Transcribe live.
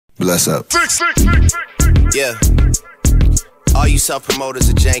Bless up. Yeah. All you self-promoters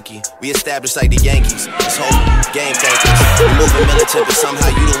are janky. We established like the Yankees. This whole game thankers. We moving militant, but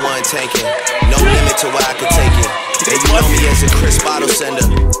somehow you the one tanking. No limit to where I could take it. Yeah, you know me as a Chris bottle sender,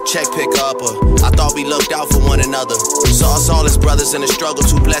 check picker upper. I thought we looked out for one another. Saw us all as brothers in the struggle,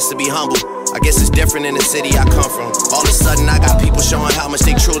 too blessed to be humble. I guess it's different in the city I come from. All of a sudden I got people showing how much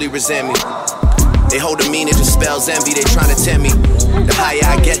they truly resent me. They hold a meaning to spells envy, they tryna tempt me. The higher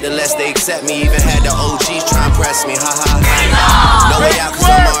I get, the less they accept me. Even had the OGs try and press me, ha ha. No way out cause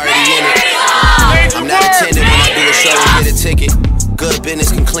I'm already in it. I'm not attending when I do a show and get a ticket. Good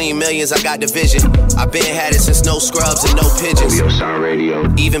business can clean millions, I got the vision. I been had it since no scrubs and no pigeons.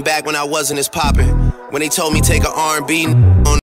 Even back when I wasn't as poppin'. When they told me take a R&B on